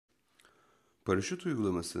Paraşüt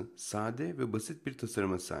uygulaması sade ve basit bir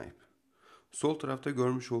tasarıma sahip. Sol tarafta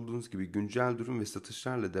görmüş olduğunuz gibi güncel durum ve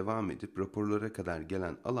satışlarla devam edip raporlara kadar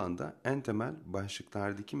gelen alanda en temel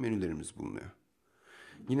başlıklardaki menülerimiz bulunuyor.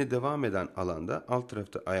 Yine devam eden alanda alt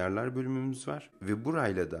tarafta ayarlar bölümümüz var ve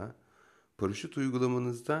burayla da paraşüt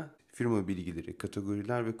uygulamanızda firma bilgileri,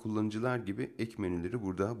 kategoriler ve kullanıcılar gibi ek menüleri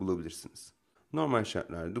burada bulabilirsiniz. Normal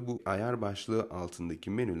şartlarda bu ayar başlığı altındaki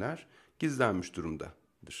menüler gizlenmiş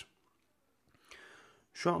durumdadır.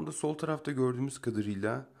 Şu anda sol tarafta gördüğümüz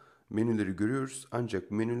kadarıyla menüleri görüyoruz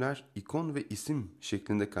ancak menüler ikon ve isim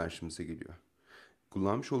şeklinde karşımıza geliyor.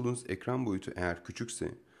 Kullanmış olduğunuz ekran boyutu eğer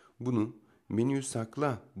küçükse bunu menüyü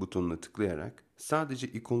sakla butonuna tıklayarak sadece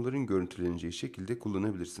ikonların görüntüleneceği şekilde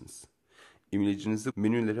kullanabilirsiniz. İmlecinizi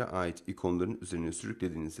menülere ait ikonların üzerine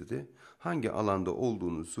sürüklediğinizde de hangi alanda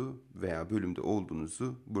olduğunuzu veya bölümde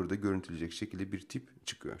olduğunuzu burada görüntüleyecek şekilde bir tip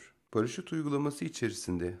çıkıyor. Paraşüt uygulaması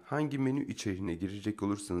içerisinde hangi menü içeriğine girecek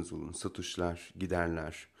olursanız olun, satışlar,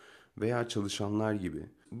 giderler veya çalışanlar gibi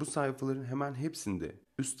bu sayfaların hemen hepsinde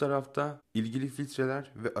üst tarafta ilgili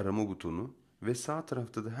filtreler ve arama butonu ve sağ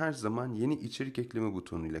tarafta da her zaman yeni içerik ekleme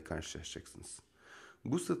butonu ile karşılaşacaksınız.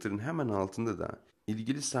 Bu satırın hemen altında da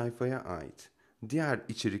ilgili sayfaya ait diğer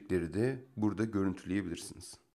içerikleri de burada görüntüleyebilirsiniz.